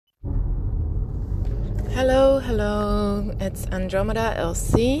Hello, it's Andromeda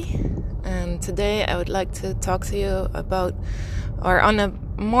LC, and today I would like to talk to you about, or on a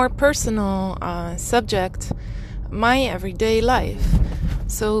more personal subject, my everyday life.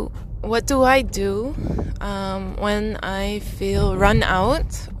 So, what do I do when I feel run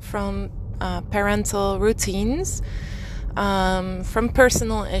out from parental routines, from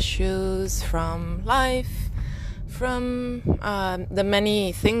personal issues, from life, from the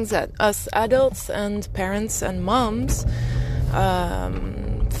many things that us adults and parents and moms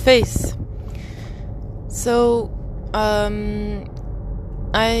face. So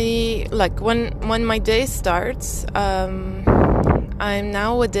I like when my day starts, I'm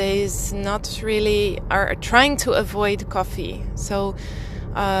nowadays not really trying to avoid coffee. So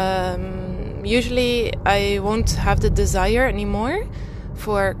usually I won't have the desire anymore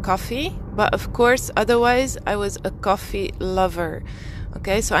for coffee, but of course otherwise I was a coffee lover.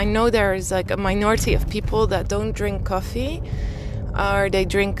 Okay, so I know there is like a minority of people that don't drink coffee, or they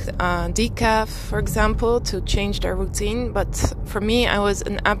drink decaf, for example, to change their routine. But for me, I was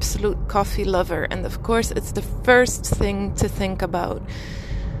an absolute coffee lover, and of course it's the first thing to think about.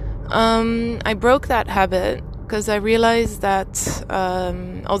 I broke that habit because I realized that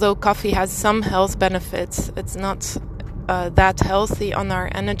although coffee has some health benefits, it's not that healthy on our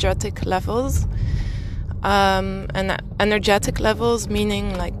energetic levels. And energetic levels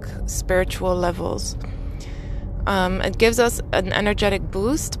meaning like spiritual levels. It gives us an energetic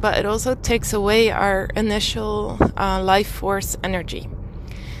boost, but it also takes away our initial life force energy.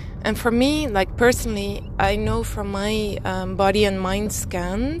 And for me, like personally, I know from my body and mind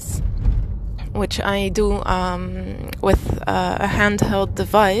scans, which I do with a handheld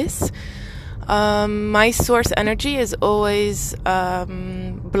device, my source energy is always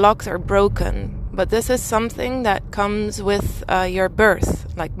blocked or broken. But this is something that comes with your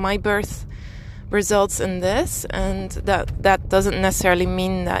birth. Like my birth results in this, and that doesn't necessarily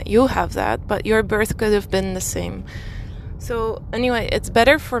mean that you have that, but your birth could have been the same. So anyway, it's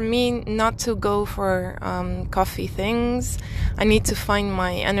better for me not to go for coffee things. I need to find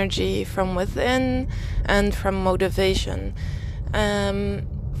my energy from within and from motivation.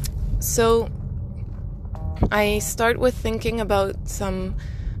 So I start with thinking about some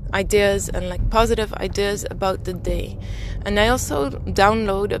ideas and like positive ideas about the day. And I also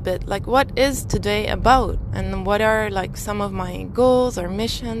download a bit like what is today about and what are like some of my goals or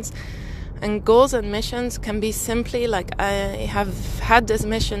missions. And goals and missions can be simply like I have had this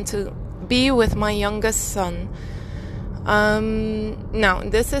mission to be with my youngest son. Now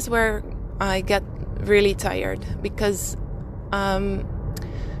this is where I get really tired because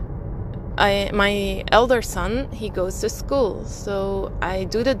my elder son, he goes to school, so I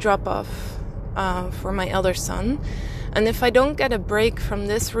do the drop-off for my elder son, and if I don't get a break from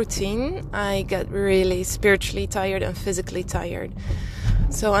this routine, I get really spiritually tired and physically tired.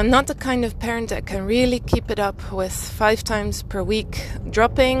 So I'm not the kind of parent that can really keep it up with 5 times per week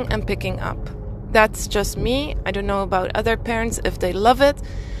dropping and picking up. That's just me. I don't know about other parents if they love it.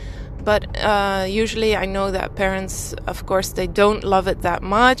 But usually I know that parents, of course, they don't love it that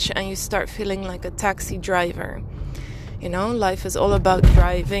much, and you start feeling like a taxi driver. You know, life is all about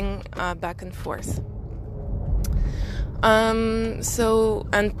driving back and forth. And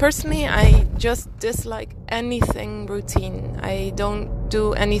personally, I just dislike anything routine. I don't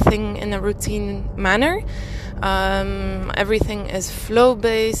do anything in a routine manner. Everything is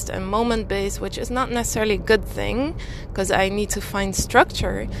flow-based and moment-based, which is not necessarily a good thing because I need to find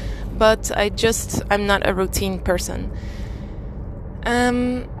structure, but I'm not a routine person.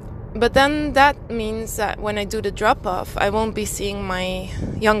 But then that means that when I do the drop-off, I won't be seeing my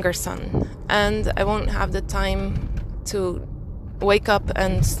younger son, and I won't have the time to wake up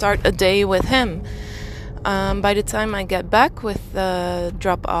and start a day with him. By the time I get back with the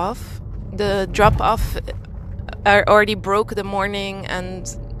drop-off I already broke the morning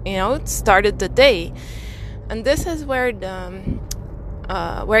and, it started the day. And this is where it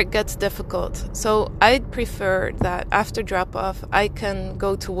gets difficult. So I'd prefer that after drop-off, I can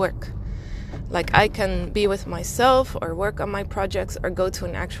go to work. Like I can be with myself or work on my projects or go to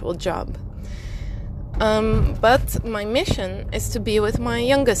an actual job. But my mission is to be with my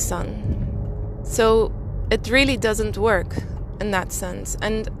youngest son. So it really doesn't work in that sense.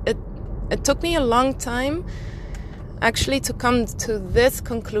 And it took me a long time actually to come to this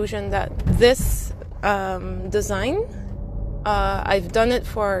conclusion that this design, I've done it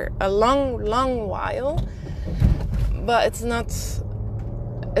for a long while, but it's not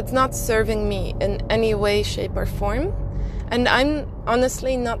serving me in any way, shape or form. And I'm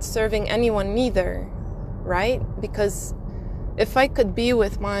honestly not serving anyone neither, right? Because if I could be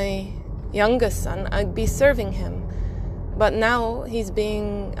with my youngest son, I'd be serving him. But now he's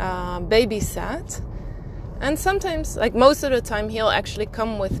being babysat. And sometimes, like most of the time, he'll actually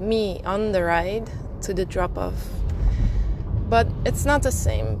come with me on the ride to the drop-off. But it's not the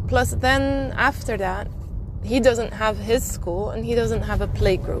same. Plus then after that, he doesn't have his school and he doesn't have a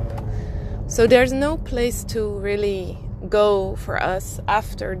play group. So there's no place to really go for us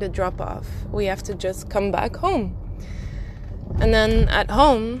after the drop-off. We have to just come back home. And then at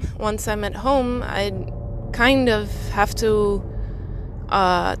home, once I'm at home, I kind of have to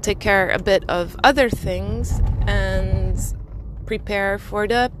take care a bit of other things and prepare for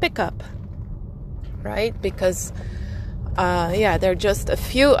the pickup, right? Because they're just a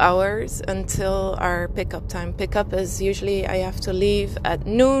few hours until our pickup time. Pickup is usually I have to leave at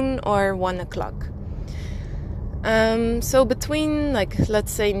noon or 1 o'clock. So between, like,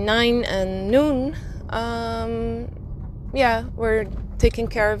 let's say 9 and noon, we're taking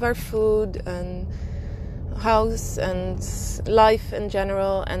care of our food and house and life in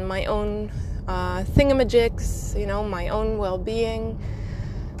general and my own thingamajigs, my own well-being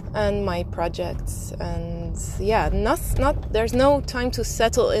and my projects. And there's no time to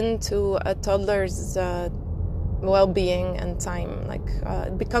settle into a toddler's well-being and time.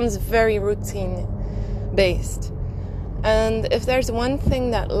 It becomes very routine based. And if there's one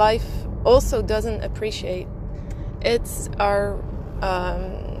thing that life also doesn't appreciate, it's our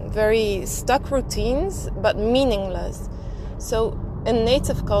very stuck routines, but meaningless. So in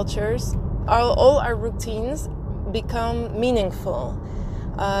native cultures, all our routines become meaningful.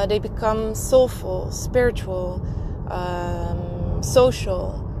 They become soulful, spiritual,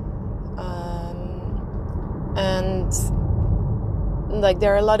 social, and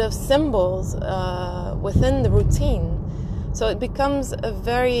there are a lot of symbols within the routine. So it becomes a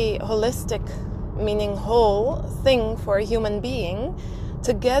very holistic, meaning whole thing for a human being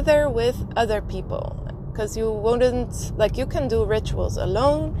together with other people. Because you can do rituals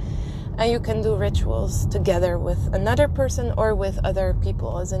alone and you can do rituals together with another person or with other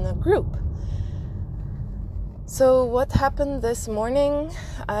people as in a group. So what happened this morning,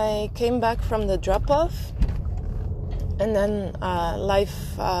 I came back from the drop-off and then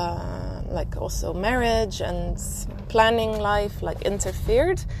life, also marriage and planning life,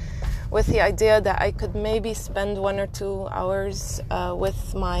 interfered with the idea that I could maybe spend 1 or 2 hours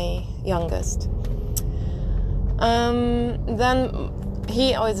with my youngest. Then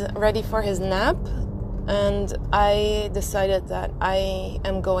he was ready for his nap, and I decided that I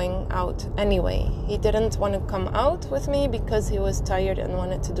am going out anyway. He didn't want to come out with me because he was tired and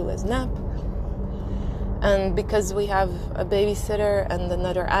wanted to do his nap. And because we have a babysitter and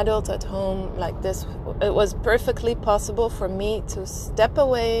another adult at home like this, it was perfectly possible for me to step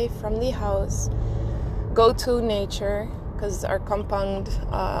away from the house, go to nature, because our compound,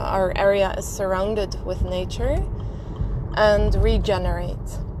 our area is surrounded with nature, and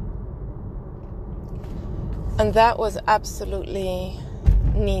regenerate. And that was absolutely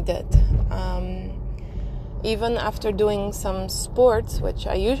needed. Even after doing some sports, which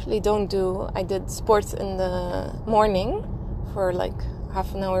I usually don't do, I did sports in the morning for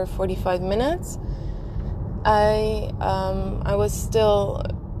half an hour, 45 minutes. I was still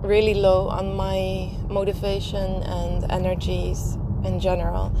really low on my motivation and energies in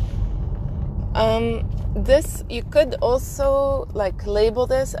general. This, you could also label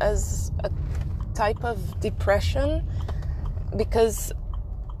this as a type of depression, because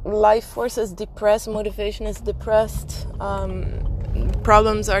life force is depressed, motivation is depressed,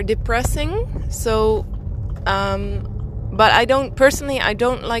 problems are depressing. So, but I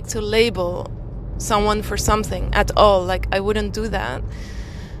don't like to label someone for something at all. I wouldn't do that.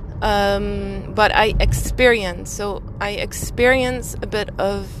 But I experience a bit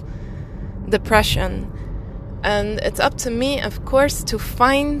of depression, and it's up to me, of course, to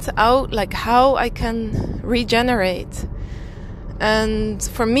find out how I can regenerate. And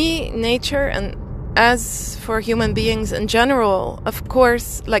for me, nature, and as for human beings in general, of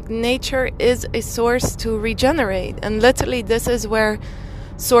course, nature is a source to regenerate, and literally this is where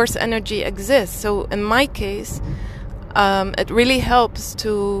source energy exists. So in my case, it really helps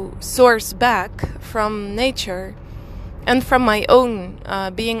to source back from nature and from my own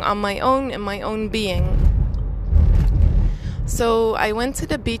being on my own and my own being. So I went to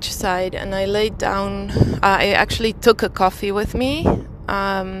the beach side and I laid down. I actually took a coffee with me,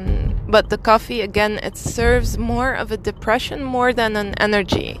 but the coffee, again, it serves more of a depression more than an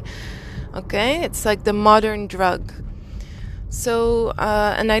energy. Okay, it's like the modern drug. So,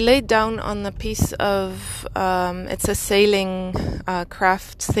 and I laid down on a piece of, it's a sailing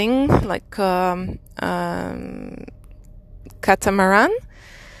craft thing, catamaran.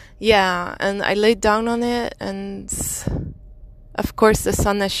 yeah, and I laid down on it, and of course the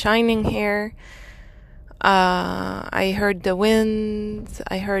sun is shining here. I heard the wind,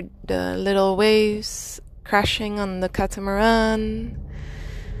 I heard the little waves crashing on the catamaran.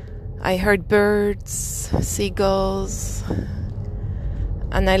 I heard birds, seagulls,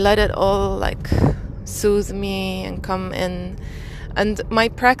 and I let it all like soothe me and come in. And my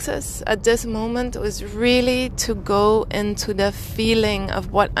practice at this moment was really to go into the feeling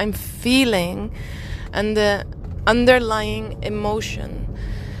of what I'm feeling and the underlying emotion.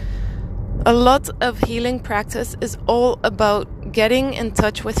 A lot of healing practice is all about getting in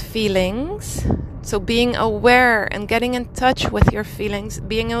touch with feelings. So being aware and getting in touch with your feelings,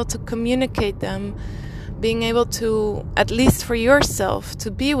 being able to communicate them, being able to, at least for yourself,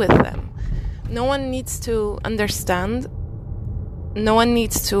 to be with them. No one needs to understand. No one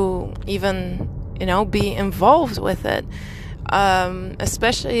needs to even, be involved with it.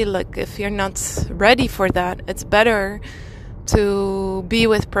 Especially like if you're not ready for that, it's better to be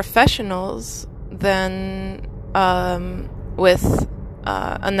with professionals than with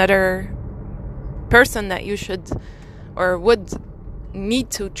another person that you should or would need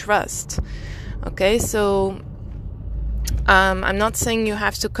to trust. Okay, so I'm not saying you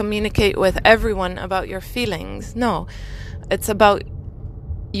have to communicate with everyone about your feelings. No, it's about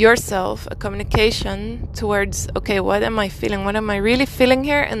yourself, a communication towards, okay, what am I feeling? What am I really feeling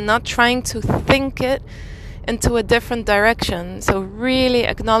here? And not trying to think it into a different direction. So really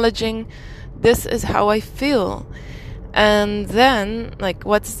acknowledging this is how I feel. And then, like,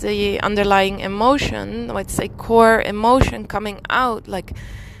 what's the underlying emotion? What's a core emotion coming out? Like,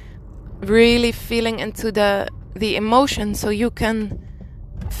 really feeling into the emotion so you can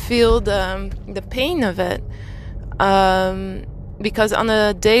feel the pain of it. Because on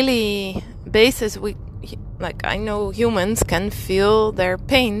a daily basis, I know humans can feel their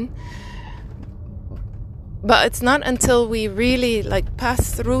pain. But it's not until we really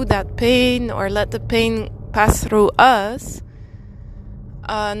pass through that pain or let the pain pass through us.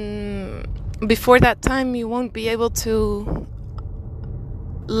 Before that time, you won't be able to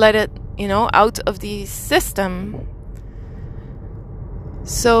let it, out of the system.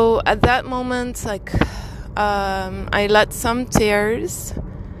 So at that moment, I let some tears,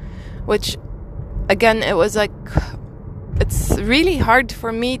 which again, it was it's really hard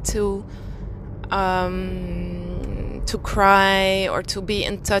for me to cry or to be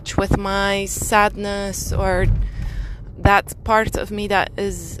in touch with my sadness or that part of me that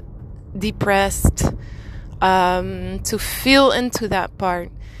is depressed, to feel into that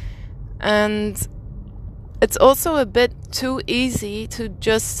part. And it's also a bit too easy to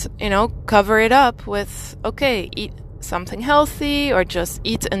just, cover it up with, okay, eat something healthy or just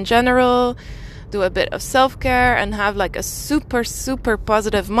eat in general, do a bit of self-care and have a super, super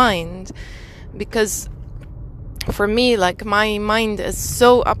positive mind. Because for me, my mind is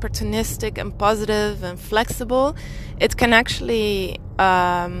so opportunistic and positive and flexible, it can actually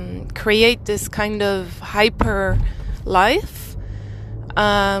create this kind of hyper life.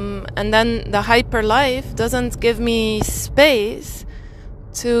 And then the hyper life doesn't give me space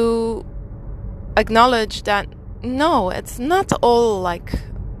to acknowledge that, no, it's not all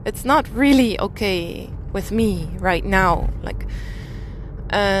it's not really okay with me right now.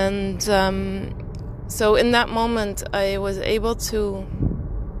 And so in that moment, I was able to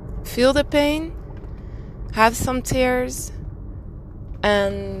feel the pain, have some tears,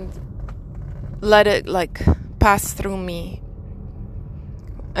 and let it pass through me.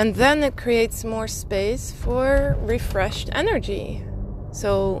 And then it creates more space for refreshed energy.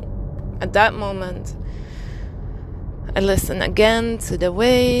 So at that moment, I listen again to the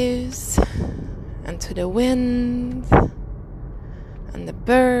waves and to the wind and the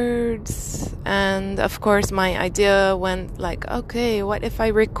birds. And of course my idea went okay, what if I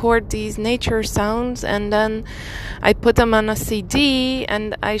record these nature sounds and then I put them on a CD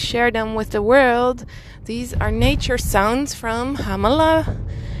and I share them with the world? These are nature sounds from Hamala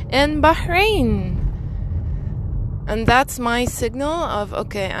in Bahrain. And that's my signal of,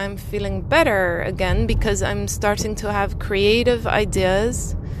 okay, I'm feeling better again because I'm starting to have creative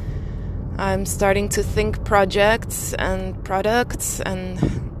ideas. I'm starting to think projects and products, and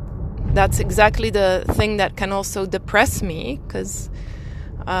that's exactly the thing that can also depress me, because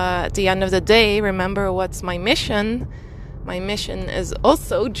at the end of the day, remember what's my mission? My mission is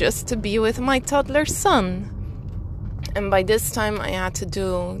also just to be with my toddler son. And by this time, I had to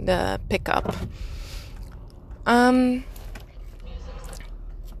do the pickup.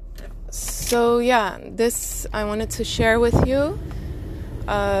 So yeah, this I wanted to share with you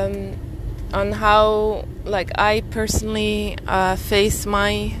on how I personally face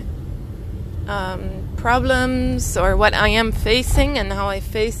my problems or what I am facing and how I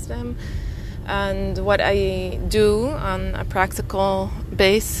face them, and what I do on a practical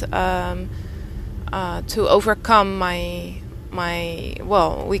base to overcome my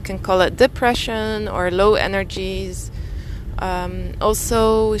well, we can call it depression or low energies.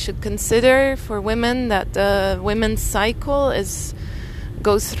 Also, we should consider for women that the women's cycle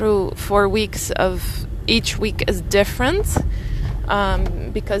goes through 4 weeks of each week is different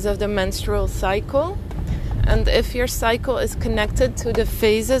because of the menstrual cycle. And if your cycle is connected to the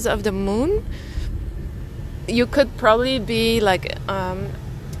phases of the moon, you could probably be like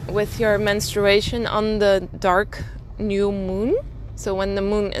with your menstruation on the dark new moon. So when the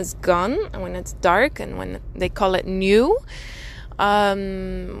moon is gone and when it's dark and when they call it new,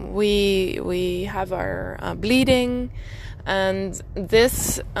 we have our bleeding, and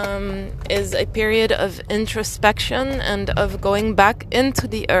this is a period of introspection and of going back into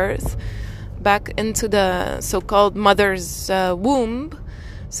the earth, back into the so-called mother's womb.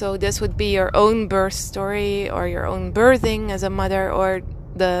 So this would be your own birth story or your own birthing as a mother, or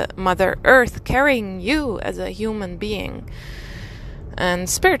the Mother Earth carrying you as a human being. And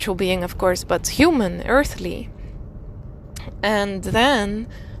spiritual being, of course, but human, earthly. And then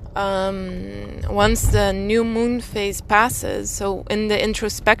once the new moon phase passes, so in the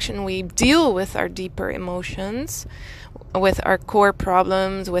introspection we deal with our deeper emotions, with our core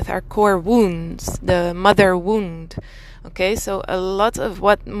problems, with our core wounds, the mother wound. Okay, so a lot of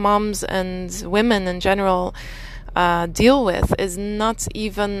what moms and women in general deal with is not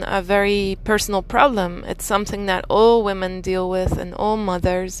even a very personal problem. It's something that all women deal with and all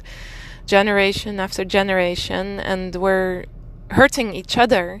mothers, generation after generation, and we're hurting each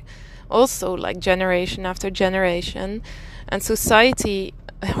other also, like generation after generation, and society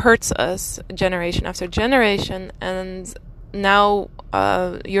hurts us generation after generation, and now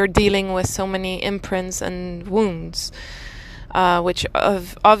you're dealing with so many imprints and wounds, which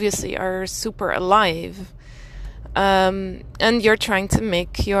obviously are super alive. And you're trying to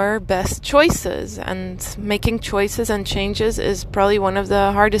make your best choices, and making choices and changes is probably one of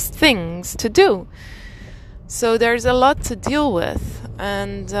the hardest things to do. So there's a lot to deal with,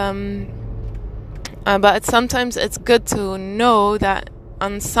 and but sometimes it's good to know that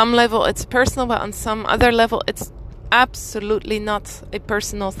on some level it's personal, but on some other level it's absolutely not a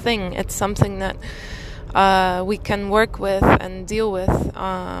personal thing. It's something that we can work with and deal with,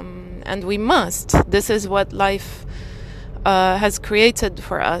 and we must. This is what life has created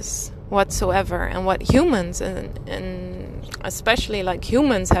for us whatsoever, and what humans and especially like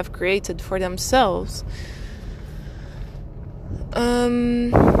humans have created for themselves.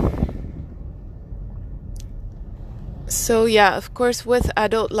 So yeah, of course, with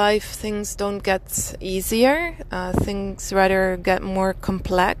adult life, things don't get easier. Things rather get more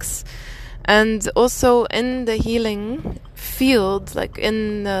complex. And also in the healing field, like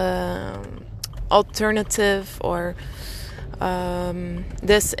in the alternative or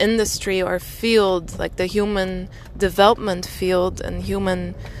this industry or field, like the human development field and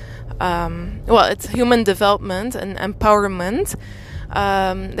human, it's human development and empowerment.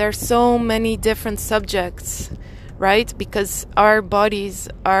 There's so many different subjects, right? Because our bodies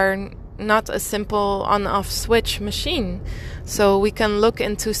are not a simple on-off switch machine. So we can look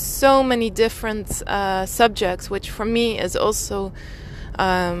into so many different subjects, which for me is also,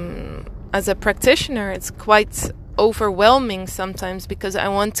 as a practitioner, it's quite overwhelming sometimes, because I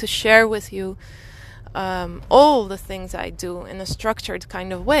want to share with you all the things I do in a structured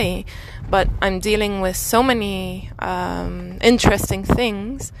kind of way, but I'm dealing with so many interesting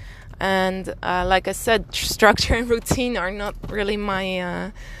things, and like I said, structure and routine are not really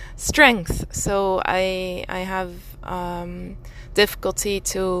my strength, so I have difficulty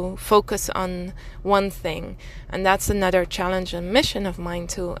to focus on one thing, and that's another challenge and mission of mine,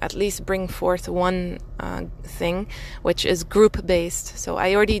 to at least bring forth one thing, which is group-based. So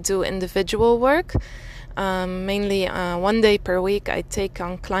I already do individual work, mainly 1 day per week I take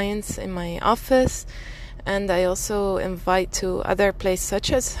on clients in my office, and I also invite to other places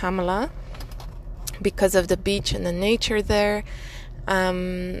such as Hamela because of the beach and the nature there.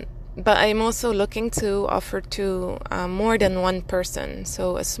 But I'm also looking to offer to more than one person,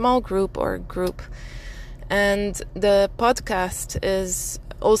 so a small group or group. And the podcast is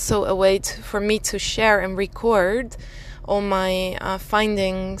also a way for me to share and record all my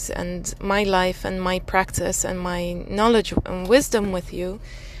findings and my life and my practice and my knowledge and wisdom with you.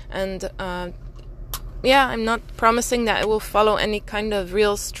 And I'm not promising that it will follow any kind of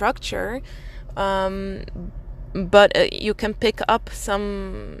real structure, but you can pick up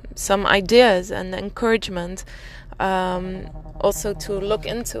some ideas and encouragement also to look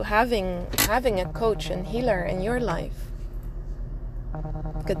into having a coach and healer in your life.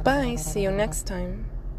 Goodbye. See you next time.